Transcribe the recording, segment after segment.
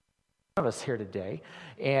of us here today,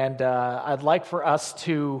 and I'd like for us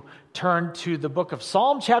to turn to the book of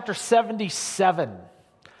Psalm chapter 77.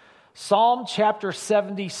 Psalm chapter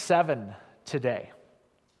 77 today.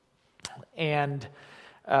 And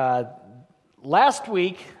last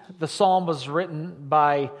week, the psalm was written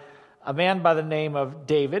by a man by the name of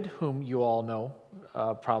David, whom you all know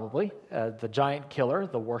probably, the giant killer,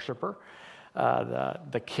 the worshiper,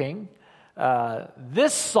 the king.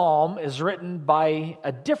 This psalm is written by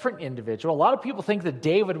a different individual. A lot of people think that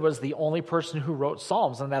David was the only person who wrote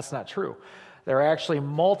psalms, and that's not true. There are actually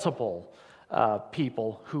multiple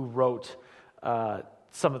people who wrote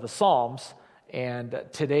some of the psalms, and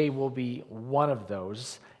today will be one of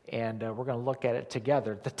those, and we're going to look at it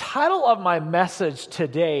together. The title of my message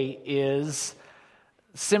today is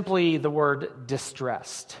simply the word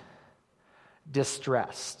distressed.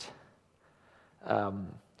 Distressed.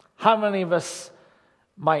 How many of us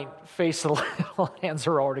might face a little, hands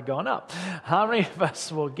are already going up. How many of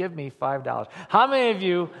us will give me $5? How many of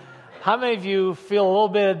you feel a little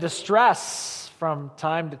bit of distress from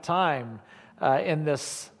time to time in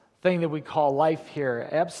this thing that we call life here?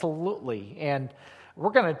 Absolutely. And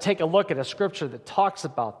we're going to take a look at a scripture that talks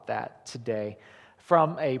about that today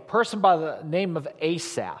from a person by the name of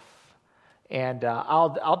Asaph. And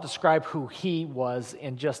I'll describe who he was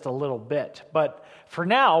in just a little bit. But for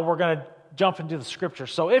now, we're going to jump into the scripture.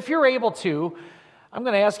 So if you're able to, I'm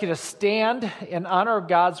going to ask you to stand in honor of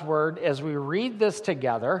God's word as we read this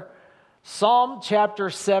together. Psalm chapter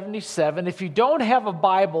 77. If you don't have a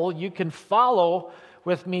Bible, you can follow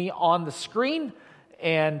with me on the screen,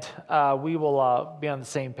 and we will be on the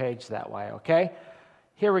same page that way, okay?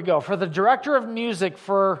 Here we go. For the director of music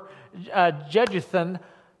for Jeduthun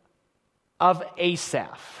of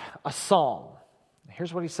Asaph, a psalm.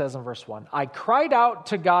 Here's what he says in verse 1. I cried out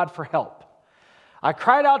to God for help. I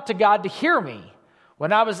cried out to God to hear me.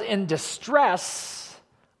 When I was in distress,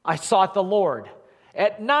 I sought the Lord.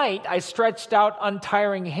 At night, I stretched out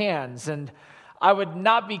untiring hands, and I would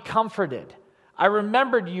not be comforted. I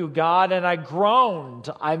remembered you, God, and I groaned.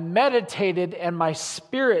 I meditated, and my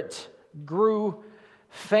spirit grew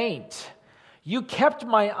faint. You kept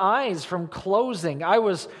my eyes from closing. I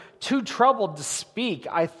was too troubled to speak.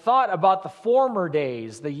 I thought about the former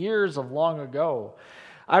days, the years of long ago.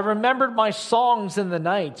 I remembered my songs in the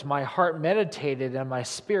night. My heart meditated, and my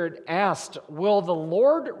spirit asked, will the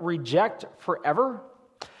Lord reject forever?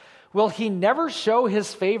 Will he never show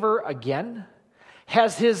his favor again?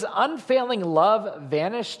 Has his unfailing love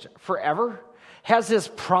vanished forever? Has his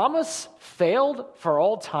promise failed for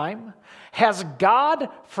all time? Has God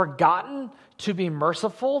forgotten to be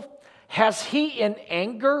merciful? Has he in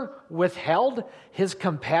anger withheld his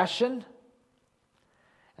compassion?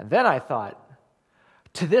 And then I thought,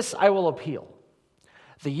 to this I will appeal.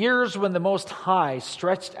 The years when the Most High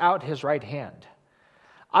stretched out his right hand.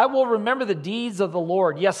 I will remember the deeds of the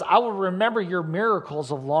Lord. Yes, I will remember your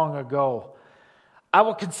miracles of long ago. I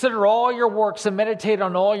will consider all your works and meditate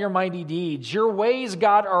on all your mighty deeds. Your ways,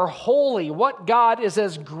 God, are holy. What God is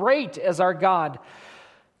as great as our God?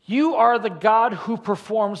 You are the God who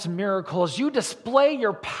performs miracles. You display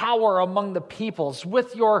your power among the peoples.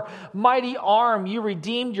 With your mighty arm, you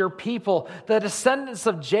redeemed your people, the descendants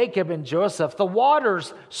of Jacob and Joseph. The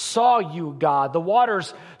waters saw you, God. The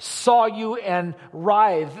waters saw you and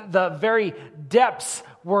writhed. The very depths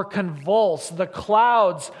were convulsed. The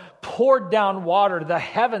clouds poured down water. The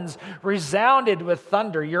heavens resounded with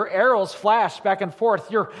thunder. Your arrows flashed back and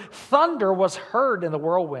forth. Your thunder was heard in the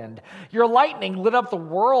whirlwind. Your lightning lit up the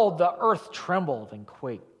world. The earth trembled and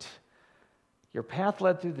quaked. Your path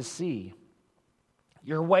led through the sea.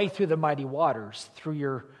 Your way through the mighty waters. Through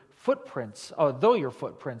your footprints, though your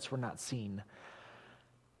footprints were not seen.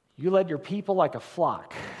 You led your people like a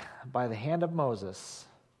flock by the hand of Moses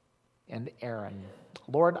and Aaron.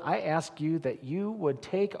 Lord, I ask you that you would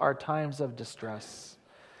take our times of distress,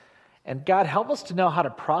 and God, help us to know how to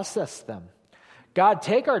process them. God,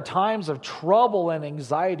 take our times of trouble and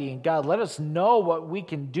anxiety, and God, let us know what we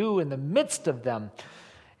can do in the midst of them.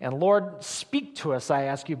 And Lord, speak to us, I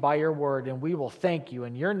ask you, by your word, and we will thank you.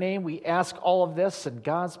 In your name we ask all of this, and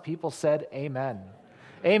God's people said, amen.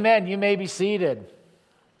 Amen. You may be seated.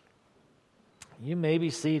 You may be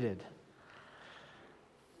seated.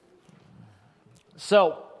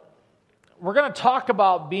 So, we're going to talk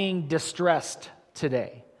about being distressed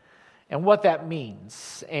today and what that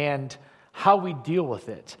means and how we deal with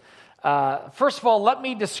it. First of all, let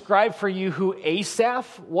me describe for you who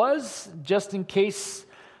Asaph was, just in case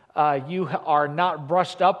you are not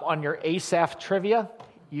brushed up on your Asaph trivia.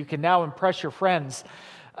 You can now impress your friends.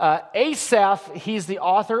 Asaph, he's the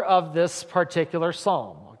author of this particular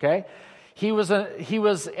psalm, okay? He was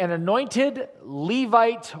an anointed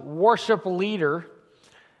Levite worship leader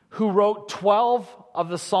who wrote 12 of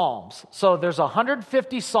the Psalms. So there's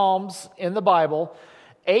 150 Psalms in the Bible.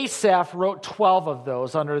 Asaph wrote 12 of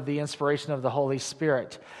those under the inspiration of the Holy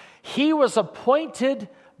Spirit. He was appointed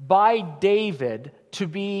by David to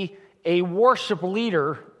be a worship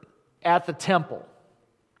leader at the temple.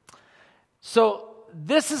 So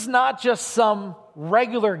this is not just some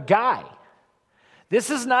regular guy. This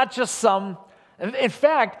is not just some, in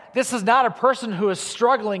fact, this is not a person who is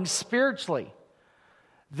struggling spiritually.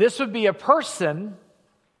 This would be a person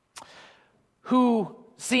who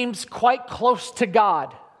seems quite close to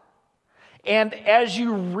God. And as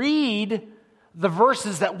you read the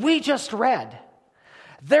verses that we just read,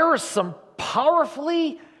 there are some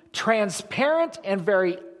powerfully transparent and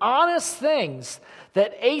very honest things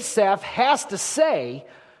that Asaph has to say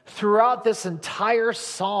throughout this entire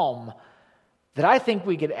psalm that I think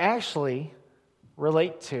we could actually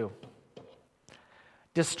relate to.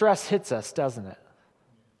 Distress hits us, doesn't it?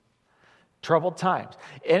 Troubled times.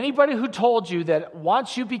 Anybody who told you that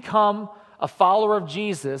once you become a follower of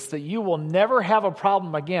Jesus, that you will never have a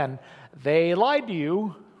problem again, they lied to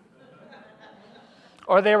you.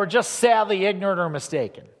 Or they were just sadly ignorant or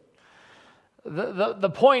mistaken. The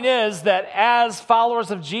point is that as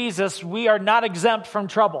followers of Jesus, we are not exempt from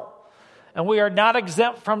trouble. And we are not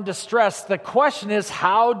exempt from distress. The question is,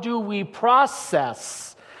 how do we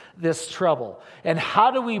process this trouble? And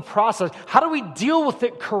how do we deal with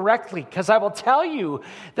it correctly? Because I will tell you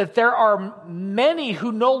that there are many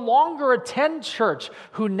who no longer attend church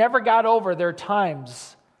who never got over their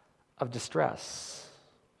times of distress.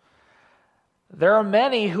 There are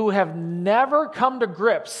many who have never come to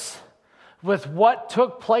grips with what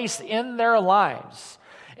took place in their lives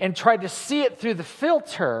and tried to see it through the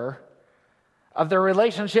filter of their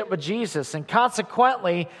relationship with Jesus, and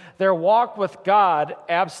consequently, their walk with God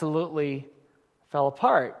absolutely fell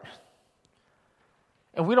apart.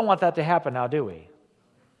 And we don't want that to happen now, do we?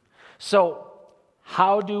 So,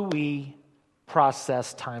 how do we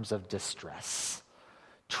process times of distress,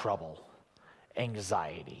 trouble,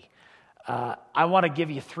 anxiety? I want to give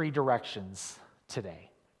you 3 directions today.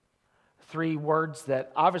 3 words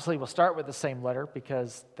that obviously will start with the same letter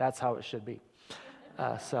because that's how it should be.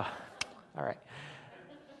 All right.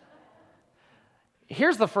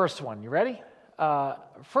 Here's the first one. You ready?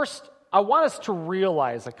 First, I want us to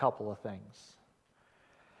realize a couple of things.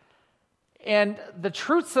 And the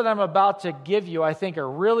truths that I'm about to give you, I think, are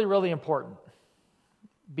really, really important.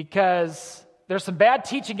 Because there's some bad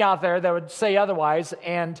teaching out there that would say otherwise.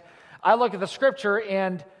 And I look at the scripture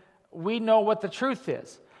and we know what the truth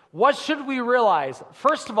is. What should we realize?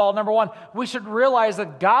 First of all, number one, we should realize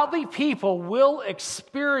that godly people will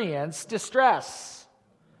experience distress.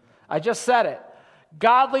 I just said it.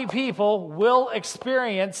 Godly people will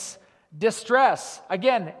experience distress.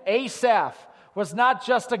 Again, Asaph was not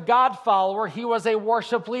just a God follower, he was a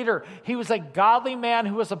worship leader. He was a godly man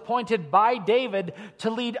who was appointed by David to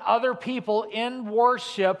lead other people in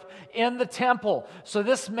worship in the temple. So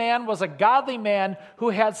this man was a godly man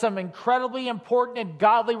who had some incredibly important and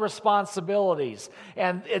godly responsibilities.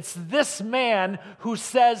 And it's this man who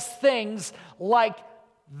says things like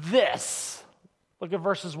this. Look at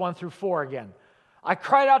verses 1 through 4 again. I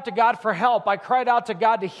cried out to God for help. I cried out to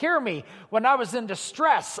God to hear me. When I was in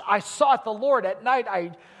distress, I sought the Lord. At night,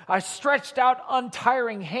 I stretched out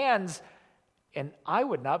untiring hands, and I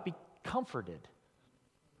would not be comforted.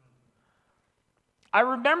 I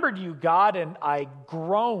remembered you, God, and I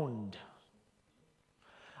groaned.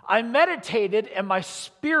 I meditated, and my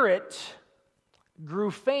spirit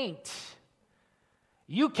grew faint.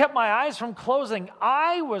 You kept my eyes from closing.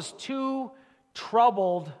 I was too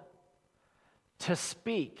troubled to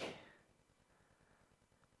speak.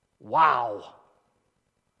 Wow.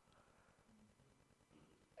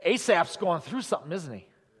 Asaph's going through something, isn't he?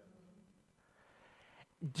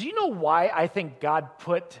 Do you know why I think God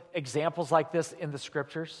put examples like this in the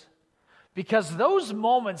scriptures? Because those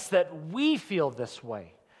moments that we feel this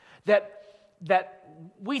way, that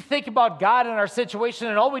we think about God in our situation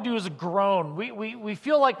and all we do is groan. We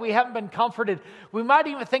feel like we haven't been comforted. We might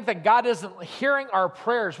even think that God isn't hearing our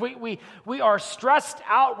prayers. We are stressed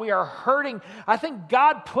out. We are hurting. I think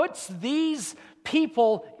God puts these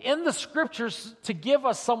people in the scriptures to give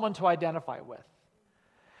us someone to identify with.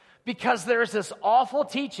 Because there's this awful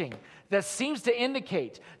teaching that seems to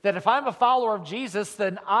indicate that if I'm a follower of Jesus,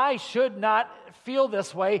 then I should not feel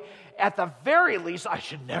this way. At the very least, I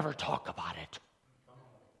should never talk about it.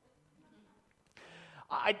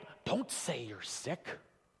 Don't say you're sick.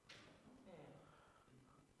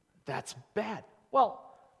 That's bad. Well,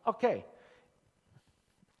 okay.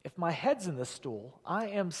 if my head's in the stool, I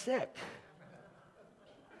am sick.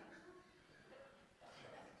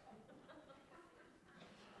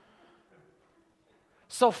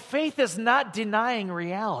 So faith is not denying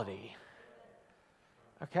reality.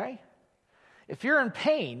 Okay? If you're in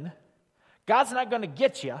pain, God's not going to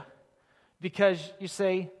get you because you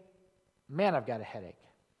say, man, I've got a headache.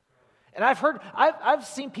 And I've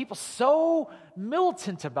seen people so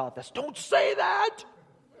militant about this. Don't say that.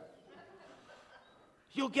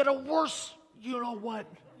 You'll get a worse, you know what.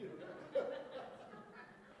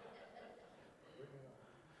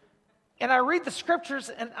 And I read the scriptures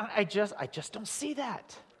and I just don't see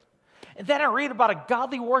that. And then I read about a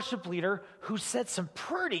godly worship leader who said some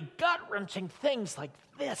pretty gut-wrenching things like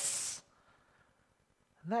this.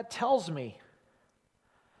 And that tells me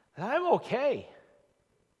that I'm okay.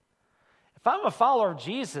 If I'm a follower of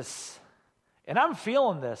Jesus and I'm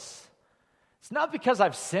feeling this, it's not because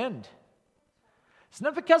I've sinned. It's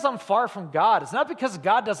not because I'm far from God. It's not because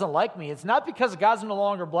God doesn't like me. It's not because God's no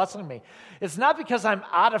longer blessing me. It's not because I'm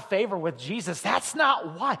out of favor with Jesus. That's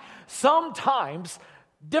not why. Sometimes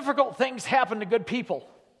difficult things happen to good people.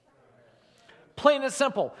 Plain and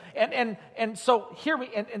simple. And so hear me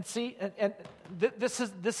and see, and this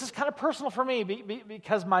is kind of personal for me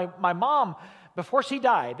because my mom, before she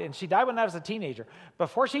died, and she died when I was a teenager,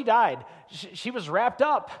 before she died, she was wrapped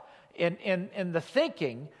up in the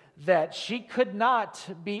thinking that she could not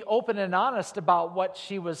be open and honest about what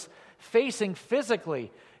she was facing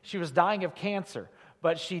physically. She was dying of cancer,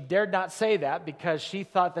 but she dared not say that because she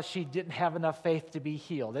thought that she didn't have enough faith to be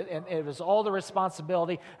healed. And it was all the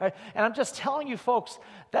responsibility. And I'm just telling you, folks,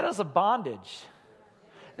 that is a bondage.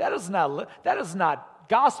 That is not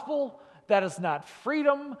gospel. That is not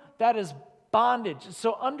freedom. That is bondage.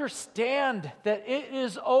 So understand that it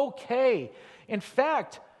is okay. In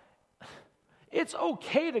fact, it's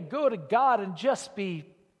okay to go to God and just be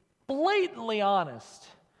blatantly honest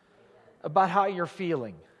about how you're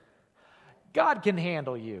feeling. God can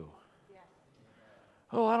handle you.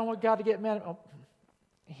 Oh, I don't want God to get mad at me. Oh,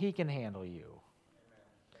 He can handle you.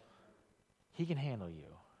 He can handle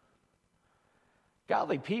you.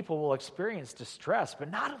 Godly people will experience distress, but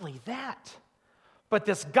not only that, but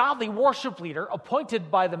this godly worship leader, appointed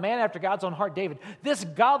by the man after God's own heart, David, this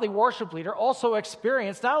godly worship leader also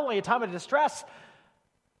experienced not only a time of distress,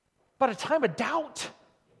 but a time of doubt.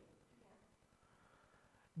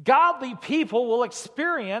 Godly people will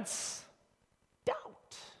experience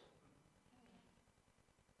doubt.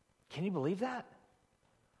 Can you believe that?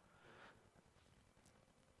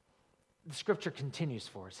 The scripture continues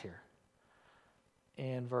for us here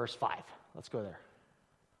in verse 5. Let's go there.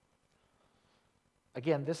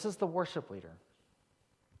 Again, this is the worship leader,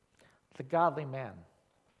 the godly man.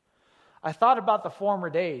 I thought about the former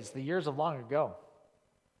days, the years of long ago.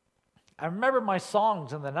 I remember my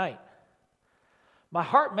songs in the night. My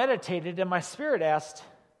heart meditated and my spirit asked,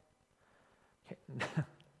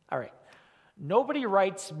 all right, nobody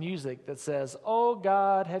writes music that says, oh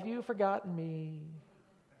God, have you forgotten me?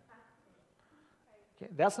 Okay,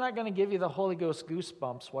 that's not going to give you the Holy Ghost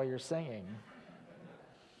goosebumps while you're singing.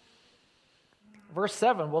 Verse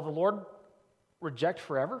 7, will the Lord reject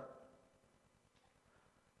forever?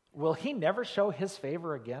 Will He never show His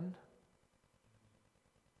favor again?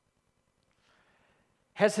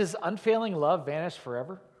 Has His unfailing love vanished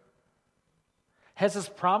forever? Has His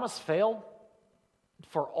promise failed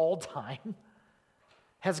for all time?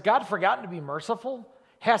 Has God forgotten to be merciful?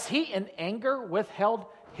 Has He in anger withheld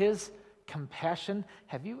His compassion?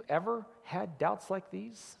 Have you ever had doubts like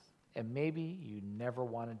these? And maybe you never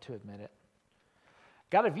wanted to admit it.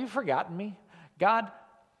 God, have you forgotten me? God,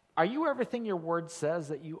 are you everything your word says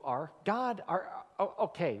that you are? God,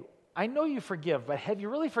 okay, I know you forgive, but have you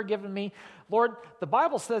really forgiven me? Lord, the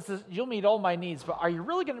Bible says that you'll meet all my needs, but are you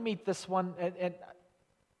really going to meet this one? And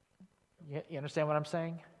you understand what I'm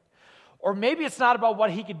saying? Or maybe it's not about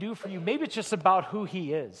what He could do for you. Maybe it's just about who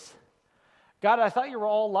He is. God, I thought you were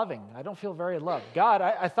all loving. I don't feel very loved. God,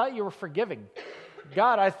 I thought you were forgiving.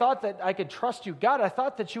 God, I thought that I could trust you. God, I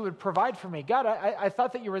thought that you would provide for me. God, I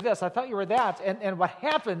thought that you were this. I thought you were that. And what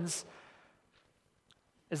happens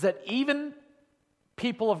is that even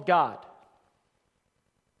people of God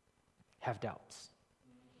have doubts.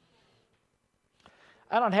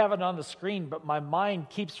 I don't have it on the screen, but my mind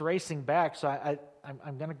keeps racing back, so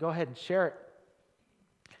I'm going to go ahead and share it.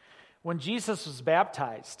 When Jesus was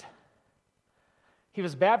baptized, He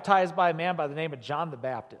was baptized by a man by the name of John the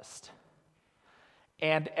Baptist.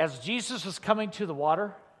 And as Jesus was coming to the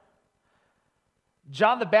water,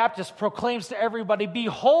 John the Baptist proclaims to everybody,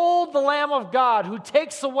 behold the Lamb of God who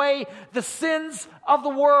takes away the sins of the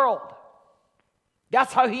world.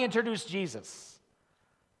 That's how he introduced Jesus.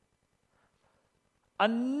 A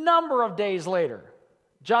number of days later,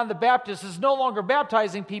 John the Baptist is no longer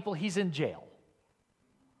baptizing people, he's in jail.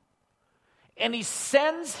 And he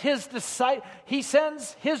sends his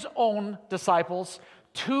own disciples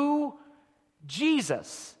to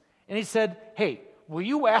Jesus. And he said, hey, will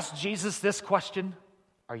you ask Jesus this question?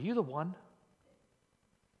 Are you the one?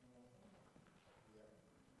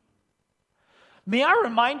 May I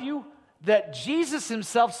remind you that Jesus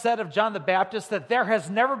himself said of John the Baptist that there has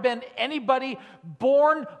never been anybody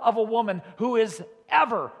born of a woman who has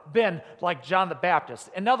ever been like John the Baptist.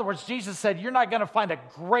 In other words, Jesus said, you're not going to find a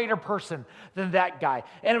greater person than that guy.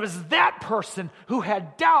 And it was that person who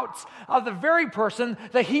had doubts of the very person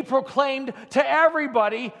that he proclaimed to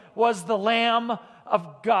everybody was the Lamb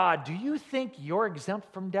of God. Do you think you're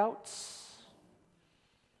exempt from doubts?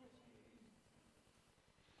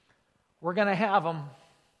 We're going to have them.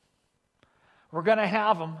 We're going to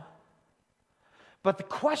have them. But the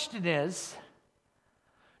question is,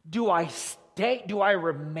 do I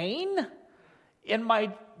remain in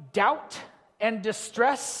my doubt and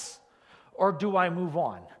distress, or do I move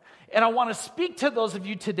on? And I want to speak to those of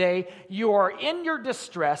you today, you are in your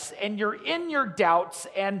distress and you're in your doubts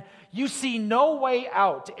and you see no way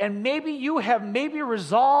out. And maybe you have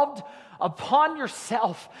resolved upon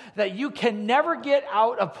yourself that you can never get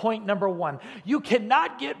out of point number one. You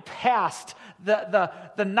cannot get past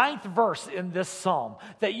the ninth verse in this psalm,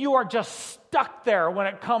 that you are just stuck there when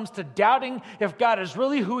it comes to doubting if God is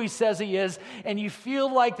really who he says he is, and you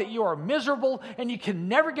feel like that you are miserable and you can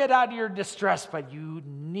never get out of your distress. But you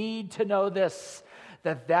need to know this,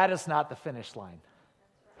 that is not the finish line.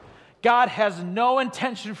 God has no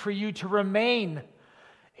intention for you to remain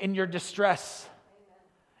in your distress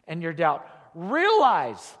and your doubt.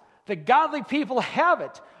 Realize that godly people have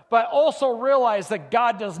it, but also realize that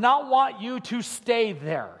God does not want you to stay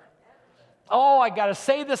there. Oh, I got to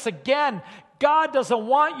say this again. God doesn't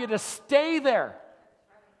want you to stay there.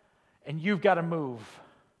 And you've got to move.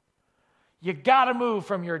 You got to move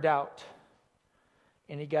from your doubt.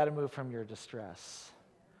 And you got to move from your distress.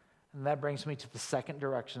 And that brings me to the second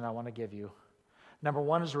direction I want to give you. Number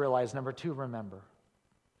one is realize. Number two, remember.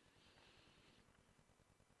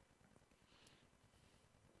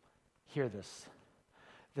 Hear this.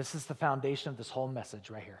 This is the foundation of this whole message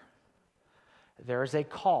right here. There is a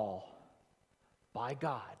call by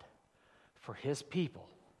God for his people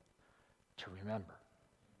to remember.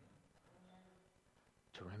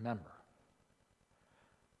 To remember.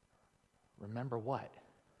 Remember what?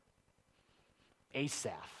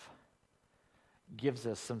 Asaph gives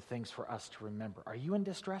us some things for us to remember. Are you in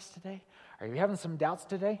distress today? Are you having some doubts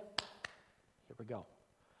today? Here we go.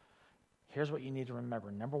 Here's what you need to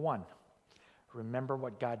remember. Number one, remember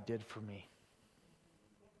what God did for me.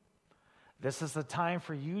 This is the time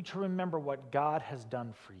for you to remember what God has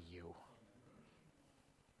done for you.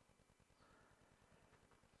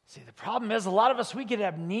 See, the problem is a lot of us, we get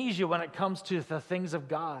amnesia when it comes to the things of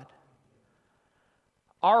God.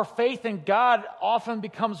 Our faith in God often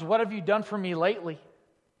becomes, what have you done for me lately?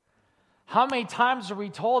 How many times are we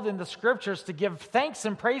told in the scriptures to give thanks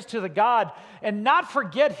and praise to the God and not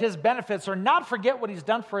forget his benefits or not forget what he's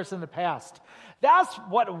done for us in the past? That's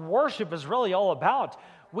what worship is really all about.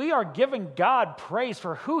 We are giving God praise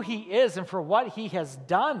for who he is and for what he has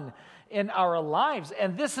done in our lives.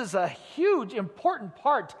 And this is a huge, important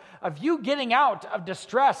part of you getting out of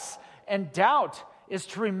distress and doubt, is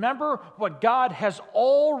to remember what God has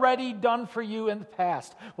already done for you in the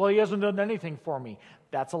past. Well, he hasn't done anything for me.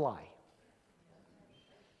 That's a lie.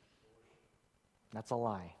 That's a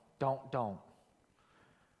lie. Don't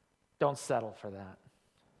settle for that.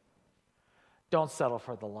 Don't settle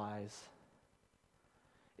for the lies.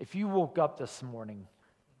 If you woke up this morning,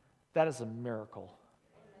 that is a miracle.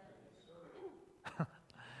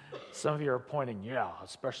 Some of you are pointing, yeah,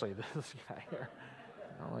 especially this guy here.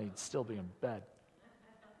 Well, he'd still be in bed.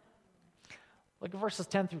 Look at verses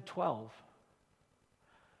 10 through 12.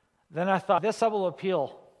 Then I thought, this I will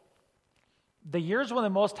appeal. The years when the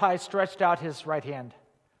Most High stretched out his right hand.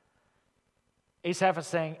 Asaph is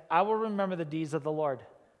saying, I will remember the deeds of the Lord.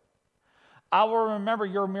 I will remember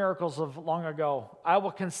your miracles of long ago. I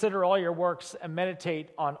will consider all your works and meditate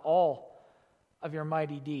on all of your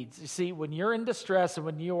mighty deeds. You see, when you're in distress and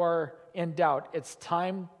when you are in doubt, it's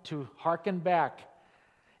time to hearken back.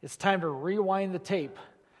 It's time to rewind the tape.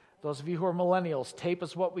 Those of you who are millennials, tape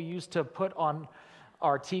is what we used to put on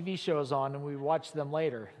our TV shows on and we watch them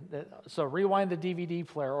later. So rewind the DVD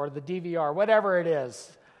player or the DVR, whatever it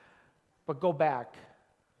is. But go back.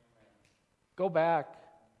 Go back.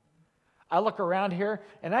 I look around here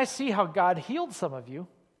and I see how God healed some of you.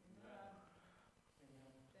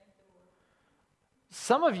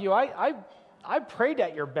 Some of you, I I prayed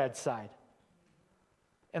at your bedside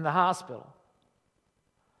in the hospital.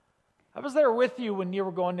 I was there with you when you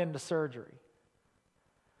were going into surgery.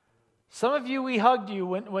 Some of you, we hugged you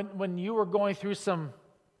when you were going through some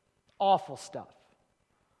awful stuff.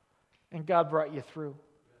 And God brought you through.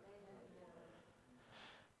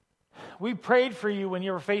 We prayed for you when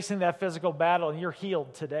you were facing that physical battle, and you're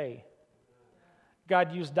healed today.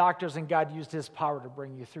 God used doctors, and God used His power to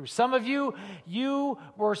bring you through. Some of you, you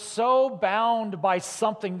were so bound by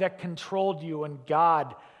something that controlled you, and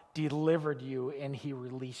God delivered you, and He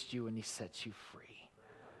released you, and He set you free.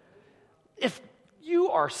 If you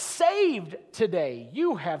are saved today,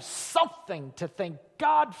 you have something to thank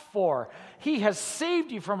God for. He has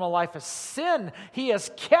saved you from a life of sin. He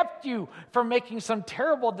has kept you from making some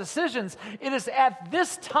terrible decisions. It is at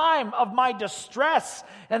this time of my distress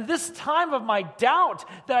and this time of my doubt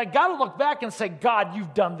that I got to look back and say, God,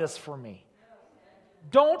 you've done this for me.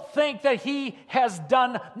 Don't think that He has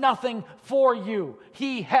done nothing for you.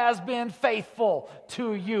 He has been faithful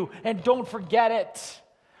to you, and don't forget it.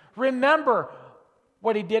 Remember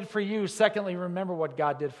what He did for you. Secondly, remember what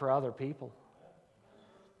God did for other people.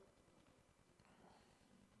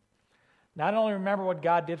 Not only remember what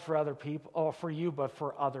God did for other people, or for you, but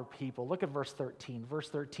for other people. Look at verse 13. Verse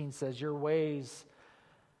 13 says, your ways,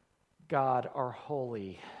 God, are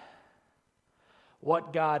holy.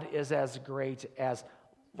 What God is as great as,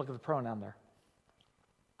 look at the pronoun there,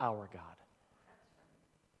 our God.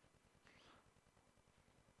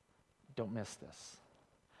 Don't miss this.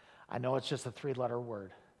 I know it's just a 3-letter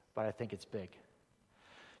word, but I think it's big.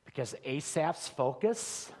 Because Asaph's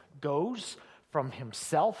focus goes from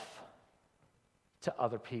himself to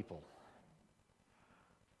other people.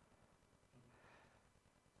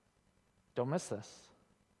 Don't miss this.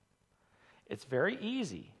 It's very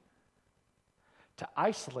easy to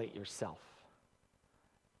isolate yourself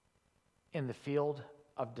in the field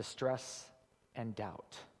of distress and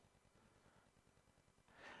doubt.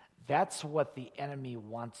 That's what the enemy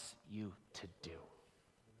wants you to do.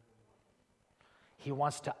 He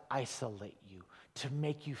wants to isolate you, to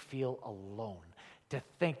make you feel alone, to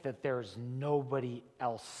think that there's nobody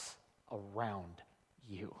else around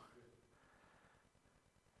you.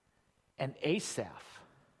 And Asaph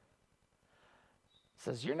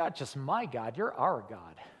says, you're not just my God, you're our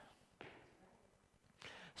God.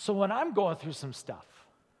 So when I'm going through some stuff,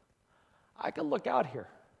 I can look out here.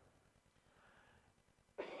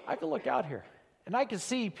 And I can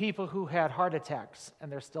see people who had heart attacks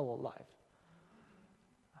and they're still alive.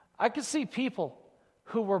 I can see people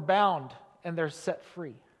who were bound and they're set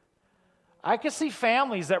free. I could see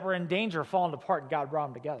families that were in danger falling apart and God brought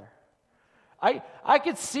them together. I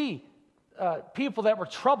could see people that were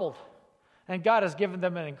troubled and God has given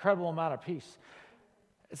them an incredible amount of peace.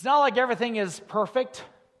 It's not like everything is perfect.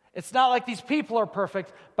 It's not like these people are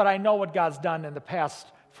perfect, but I know what God's done in the past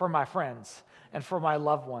for my friends and for my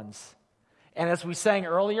loved ones. And as we sang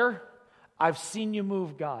earlier, I've seen you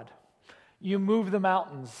move, God. You move the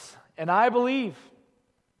mountains, and I believe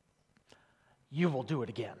you will do it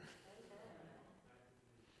again.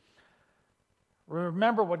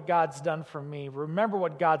 Remember what God's done for me. Remember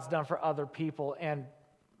what God's done for other people, and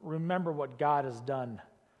remember what God has done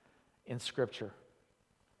in Scripture.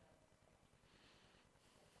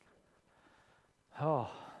 Oh.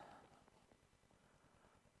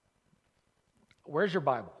 Where's your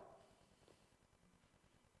Bible?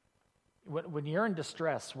 When you're in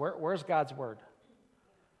distress, where's God's Word?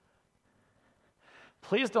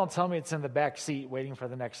 Please don't tell me it's in the back seat waiting for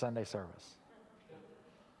the next Sunday service.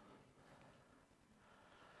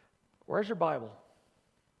 Where's your Bible?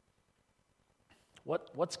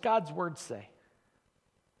 What's God's Word say?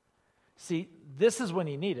 See, this is when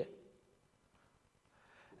you need it.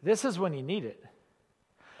 This is when you need it.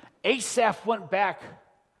 Asaph went back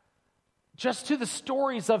just to the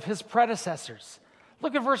stories of his predecessors.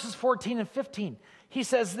 Look at verses 14 and 15. He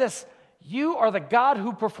says this, you are the God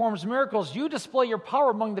who performs miracles. You display your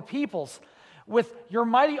power among the peoples. With your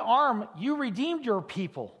mighty arm, you redeemed your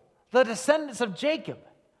people, the descendants of Jacob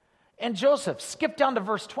and Joseph. Skip down to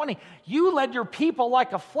verse 20. You led your people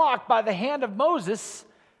like a flock by the hand of Moses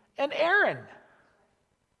and Aaron.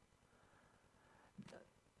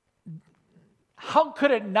 How could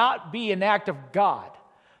it not be an act of God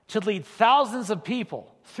to lead thousands of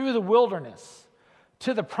people through the wilderness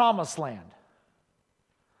to the promised land?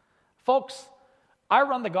 Folks, I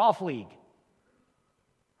run the golf league.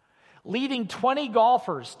 Leading 20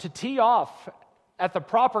 golfers to tee off at the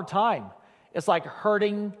proper time is like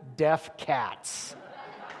herding deaf cats.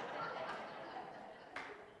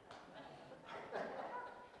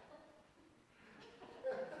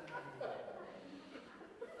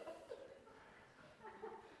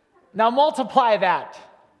 Now multiply that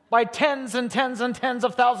by tens and tens and tens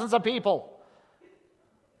of thousands of people.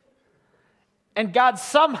 And God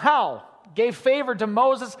somehow gave favor to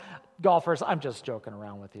Moses. Golfers, I'm just joking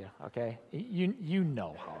around with you, okay? You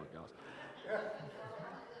know how it goes.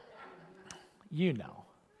 You know.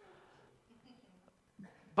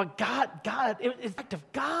 But God, it's an act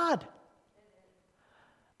of God.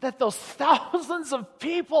 That those thousands of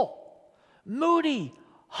people, moody,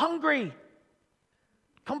 hungry,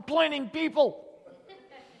 complaining people,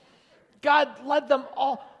 God led them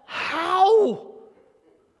all. How?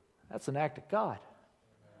 That's an act of God.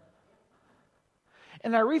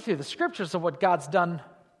 And I read through the scriptures of what God's done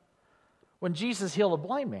when Jesus healed a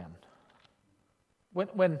blind man.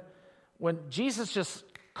 When Jesus just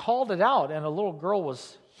called it out and a little girl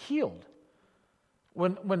was healed.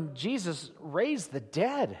 When Jesus raised the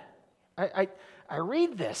dead. I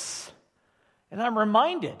read this and I'm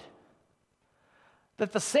reminded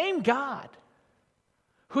that the same God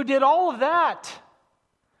who did all of that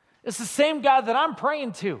is the same God that I'm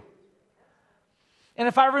praying to. And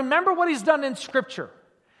if I remember what he's done in Scripture,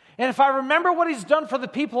 and if I remember what he's done for the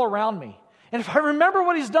people around me, and if I remember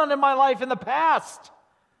what he's done in my life in the past,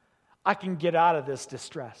 I can get out of this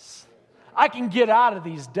distress. I can get out of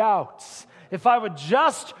these doubts. If I would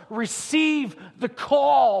just receive the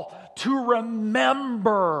call to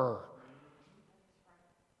remember.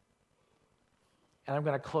 And I'm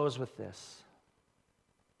going to close with this.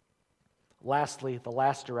 Lastly, the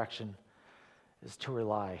last direction is to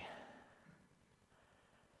rely.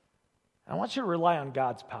 I want you to rely on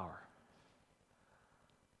God's power.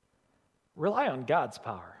 Rely on God's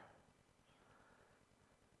power.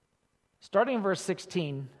 Starting in verse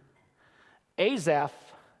 16, Asaph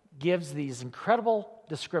gives these incredible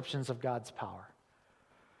descriptions of God's power.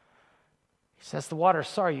 He says, the waters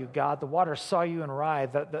saw you, God. The waters saw you and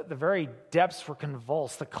writhed. The very depths were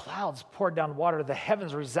convulsed. The clouds poured down water. The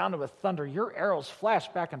heavens resounded with thunder. Your arrows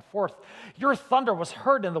flashed back and forth. Your thunder was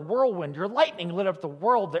heard in the whirlwind. Your lightning lit up the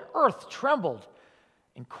world. The earth trembled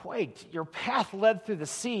and quaked. Your path led through the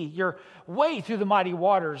sea. Your way through the mighty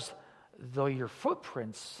waters, though your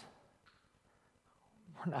footprints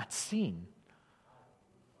were not seen.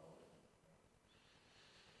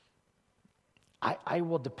 I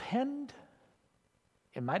will depend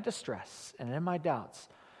in my distress and in my doubts.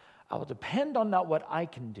 I will depend on not what I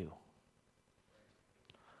can do,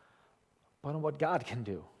 but on what God can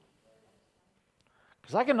do.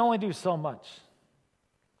 Because I can only do so much.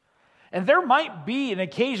 And there might be an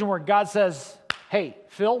occasion where God says, hey,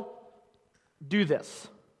 Phil, do this.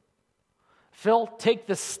 Phil, take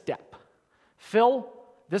this step. Phil,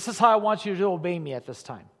 this is how I want you to obey me at this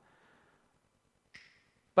time.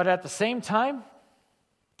 But at the same time,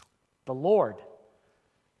 the Lord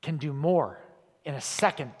can do more in a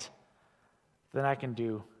second than I can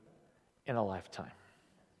do in a lifetime.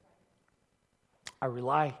 I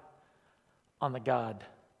rely on the God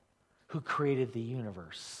who created the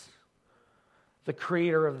universe, the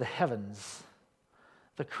creator of the heavens,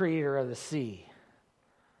 the creator of the sea,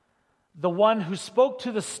 the one who spoke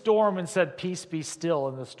to the storm and said, peace be still,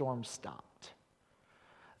 and the storm stopped,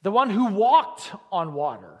 the one who walked on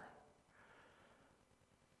water.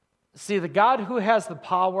 See, the God who has the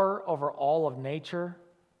power over all of nature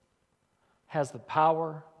has the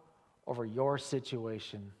power over your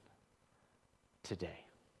situation today.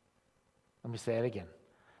 Let me say it again.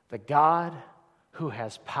 The God who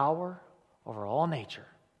has power over all nature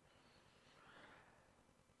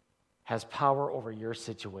has power over your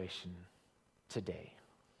situation today.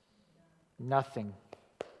 Nothing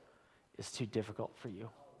is too difficult for you.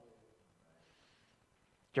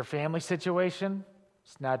 Your family situation,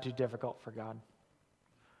 it's not too difficult for God.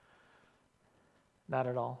 Not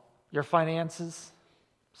at all. Your finances,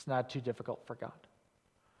 it's not too difficult for God.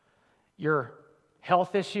 Your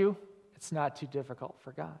health issue, it's not too difficult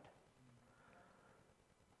for God.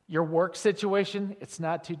 Your work situation, it's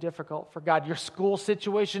not too difficult for God. Your school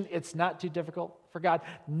situation, it's not too difficult for God.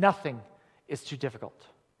 Nothing is too difficult.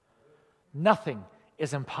 Nothing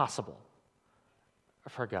is impossible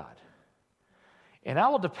for God. And I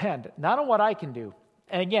will depend not on what I can do.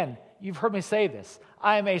 And again, you've heard me say this.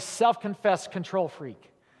 I am a self-confessed control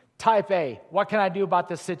freak. Type A, what can I do about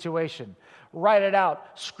this situation? Write it out,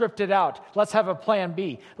 script it out. Let's have a plan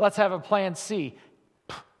B. Let's have a plan C.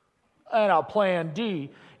 And a plan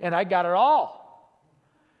D. And I got it all.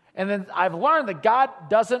 And then I've learned that God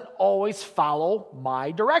doesn't always follow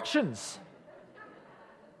my directions.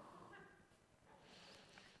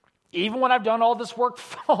 Even when I've done all this work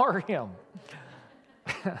for Him.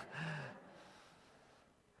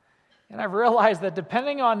 And I've realized that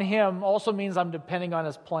depending on Him also means I'm depending on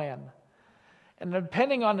His plan. and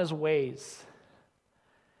depending on his ways.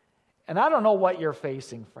 And I don't know what you're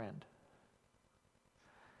facing, friend.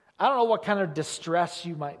 I don't know what kind of distress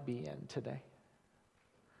you might be in today.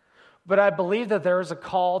 But I believe that there is a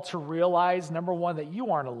call to realize, number one, that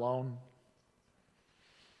you aren't alone.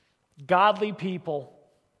 Godly people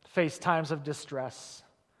face times of distress.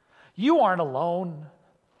 You aren't alone.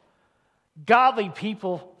 Godly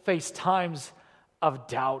people face times of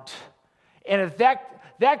doubt. And if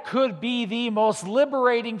that could be the most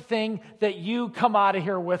liberating thing that you come out of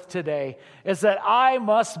here with today, is that I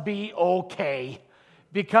must be okay.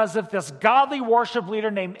 Because if this godly worship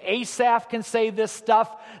leader named Asaph can say this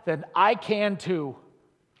stuff, then I can too.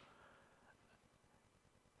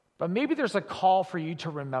 But maybe there's a call for you to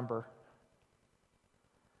remember.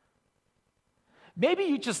 Maybe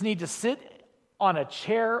you just need to sit on a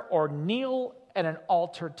chair or kneel at an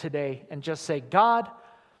altar today and just say, God,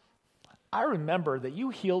 I remember that you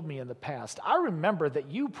healed me in the past. I remember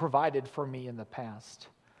that you provided for me in the past.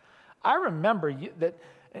 I remember that,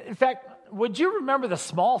 in fact, would you remember the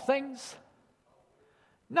small things?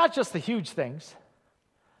 Not just the huge things,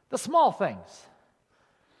 the small things.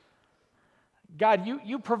 God,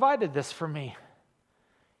 you provided this for me.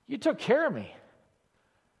 You took care of me.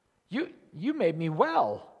 You made me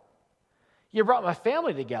well. You brought my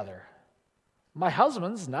family together. My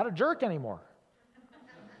husband's not a jerk anymore.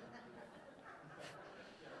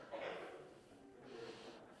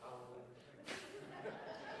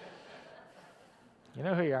 You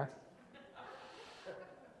know who you are.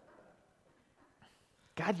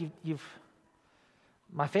 God,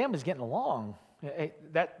 my family's getting along.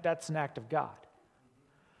 That's an act of God.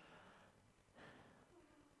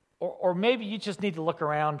 Or maybe you just need to look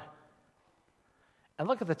around and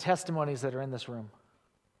look at the testimonies that are in this room.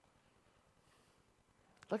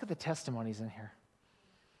 Look at the testimonies in here.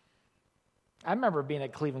 I remember being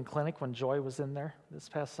at Cleveland Clinic when Joy was in there this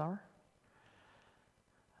past summer.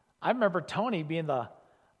 I remember Tony being the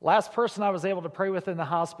last person I was able to pray with in the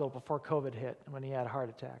hospital before COVID hit when he had a heart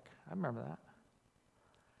attack. I remember that.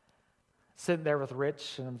 Sitting there with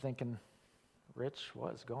Rich, and I'm thinking, Rich,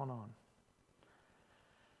 what is going on?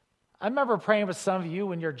 I remember praying with some of you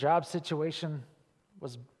when your job situation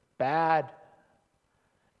was bad,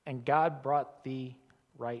 and God brought the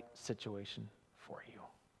right situation for you.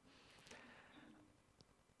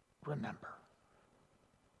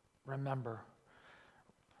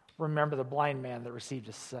 Remember the blind man that received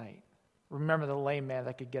his sight. Remember the lame man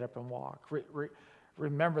that could get up and walk.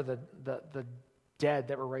 Remember the dead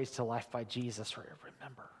that were raised to life by Jesus.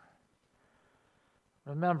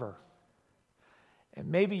 Remember. And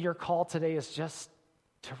maybe your call today is just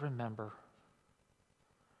to remember.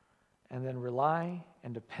 And then rely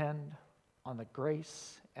and depend on the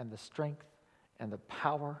grace and the strength and the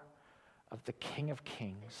power of the King of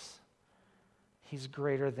Kings. He's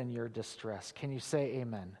greater than your distress. Can you say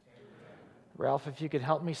amen? Ralph, if you could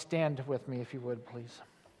help me, stand with me if you would, please.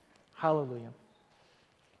 Hallelujah.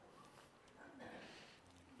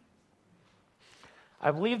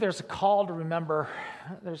 I believe there's a call to remember.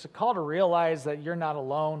 There's a call to realize that you're not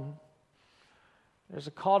alone. There's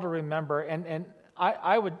a call to remember. And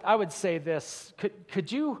I would say this.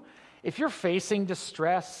 Could you, if you're facing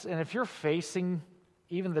distress and if you're facing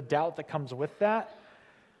even the doubt that comes with that,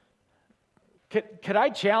 could I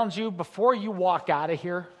challenge you before you walk out of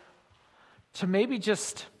here to maybe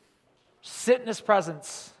just sit in His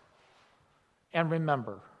presence and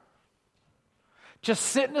remember? Just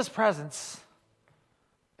sit in His presence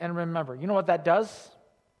and remember. You know what that does?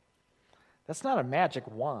 That's not a magic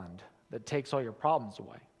wand that takes all your problems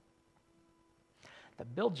away.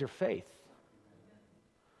 That builds your faith.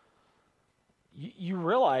 You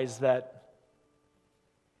realize that,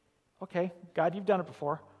 okay, God, you've done it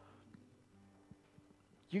before.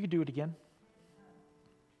 You can do it again.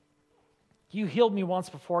 You healed me once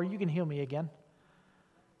before. You can heal me again.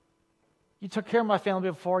 You took care of my family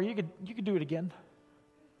before. You could do it again.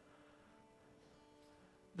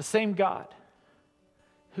 The same God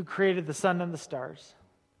who created the sun and the stars.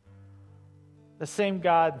 The same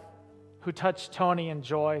God who touched Tony and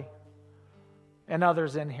Joy and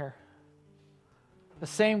others in here. The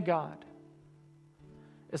same God.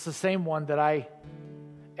 It's the same one that I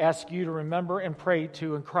ask you to remember and pray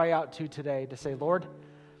to and cry out to today to say, Lord,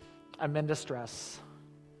 I'm in distress.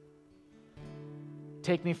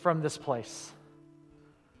 Take me from this place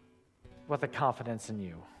with a confidence in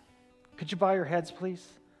you. Could you bow your heads, please?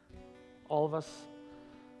 All of us.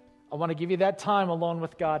 I want to give you that time alone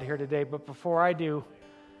with God here today, but before I do,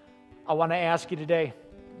 I want to ask you today,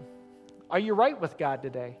 are you right with God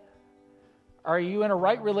today? Are you in a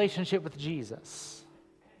right relationship with Jesus?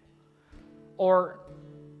 Or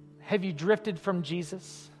Have you drifted from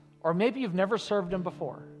Jesus? Or maybe you've never served him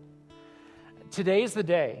before. Today is the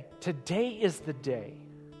day. Today is the day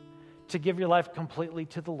to give your life completely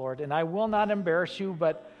to the Lord. And I will not embarrass you,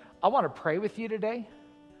 but I want to pray with you today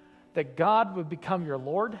that God would become your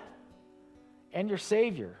Lord and your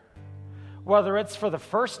Savior. Whether it's for the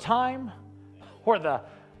first time or the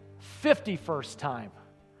 51st time.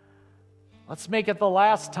 Let's make it the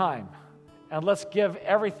last time. And let's give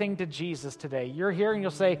everything to Jesus today. You're here and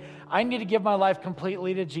you'll say, I need to give my life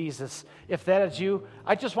completely to Jesus. If that is you,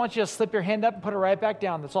 I just want you to slip your hand up and put it right back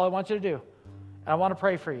down. That's all I want you to do. And I want to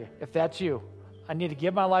pray for you. If that's you, I need to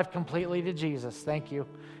give my life completely to Jesus. Thank you.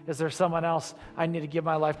 Is there someone else? I need to give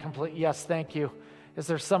my life completely. Yes, thank you. Is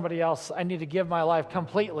there somebody else? I need to give my life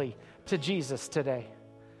completely to Jesus today.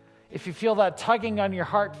 If you feel that tugging on your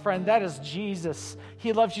heart, friend, that is Jesus.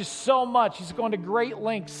 He loves you so much. He's going to great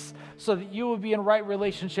lengths so that you will be in right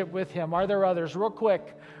relationship with him. Are there others? Real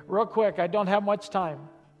quick. I don't have much time.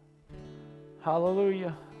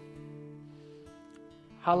 Hallelujah.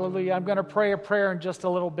 Hallelujah. I'm going to pray a prayer in just a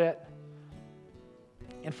little bit.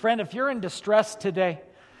 And friend, if you're in distress today,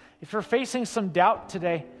 if you're facing some doubt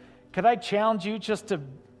today, could I challenge you just to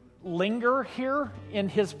linger here in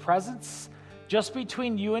his presence? Just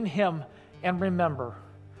between you and him, and remember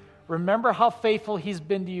how faithful he's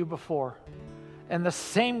been to you before. And the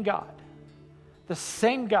same God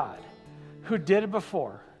who did it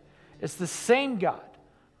before is the same God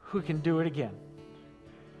who can do it again.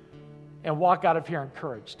 And walk out of here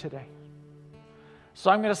encouraged today. So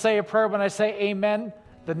I'm going to say a prayer. When I say amen,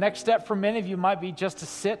 the next step for many of you might be just to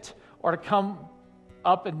sit or to come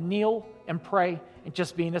up and kneel and pray and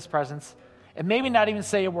just be in his presence. And maybe not even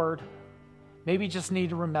say a word. Maybe you just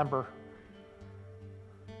need to remember.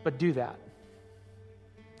 But do that.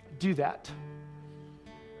 Do that.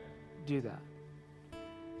 Do that.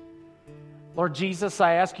 Lord Jesus,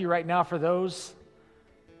 I ask you right now for those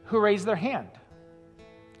who raise their hand,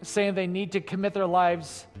 saying they need to commit their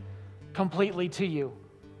lives completely to you.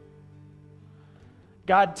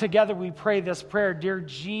 God, together we pray this prayer. Dear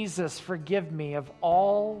Jesus, forgive me of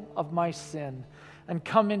all of my sin and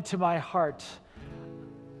come into my heart.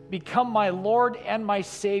 Become my Lord and my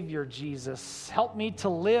Savior, Jesus. Help me to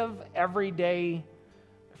live every day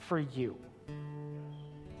for you.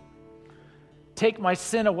 Take my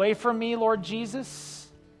sin away from me, Lord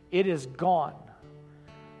Jesus. It is gone.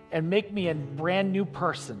 And make me a brand new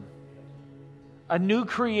person. A new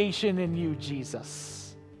creation in you,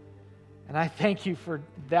 Jesus. And I thank you for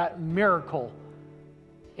that miracle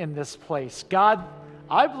in this place. God,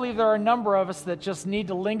 I believe there are a number of us that just need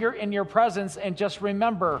to linger in your presence and just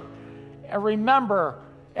remember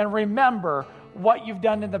what you've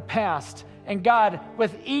done in the past. And God,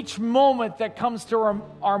 with each moment that comes to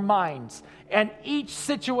our minds and each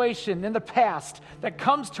situation in the past that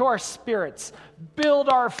comes to our spirits, build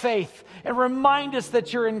our faith and remind us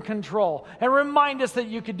that you're in control and remind us that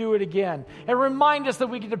you could do it again and remind us that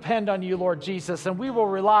we can depend on you, Lord Jesus, and we will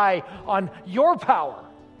rely on your power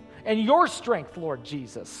and your strength, Lord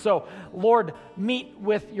Jesus. So, Lord, meet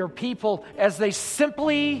with your people as they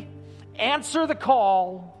simply answer the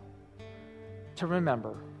call to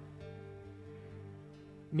remember.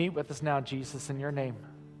 Meet with us now, Jesus, in your name.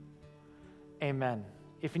 Amen.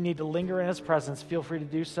 If you need to linger in his presence, feel free to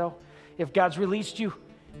do so. If God's released you,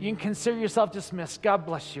 you can consider yourself dismissed. God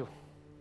bless you.